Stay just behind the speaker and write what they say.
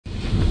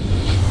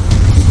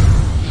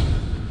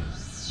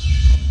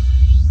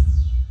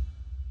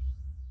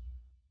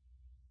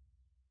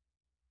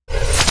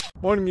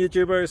Morning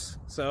YouTubers.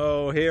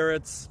 So here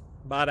it's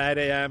about 8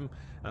 a.m.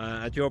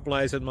 At your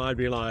place it might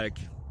be like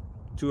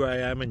 2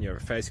 a.m. and you're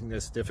facing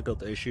this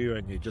difficult issue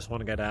and you just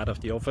want to get out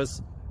of the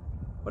office.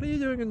 What are you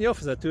doing in the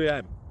office at 2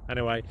 a.m.?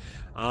 Anyway,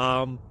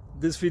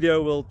 this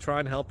video will try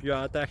and help you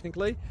out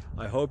technically.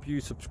 I hope you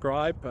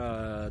subscribe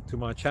to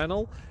my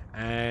channel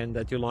and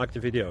that you like the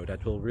video.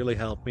 That will really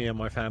help me and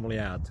my family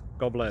out.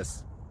 God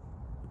bless.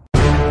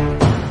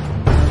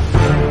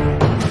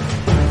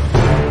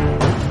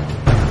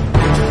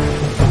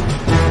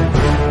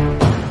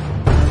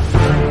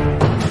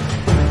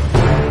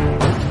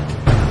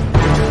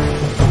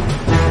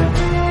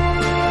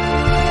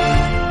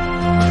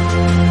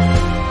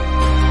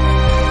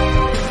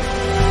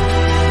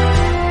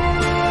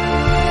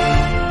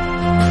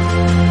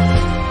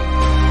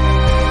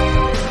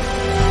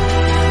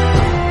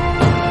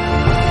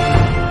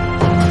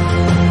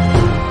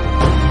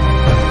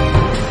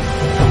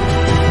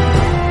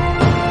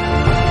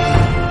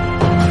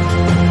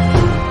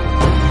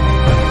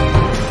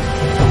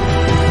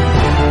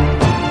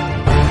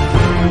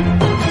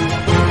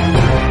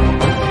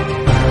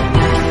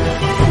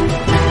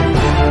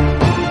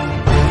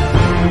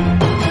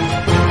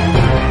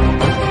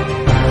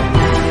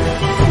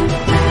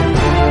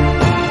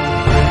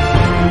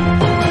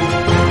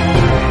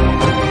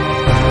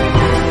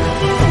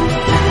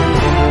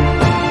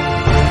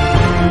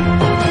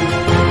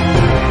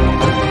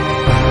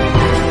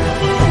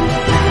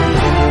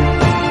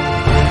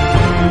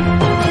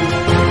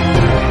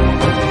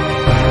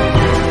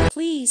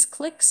 Please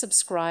click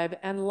subscribe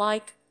and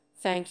like.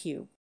 Thank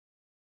you.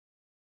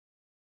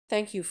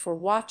 Thank you for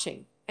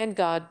watching, and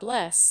God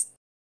bless.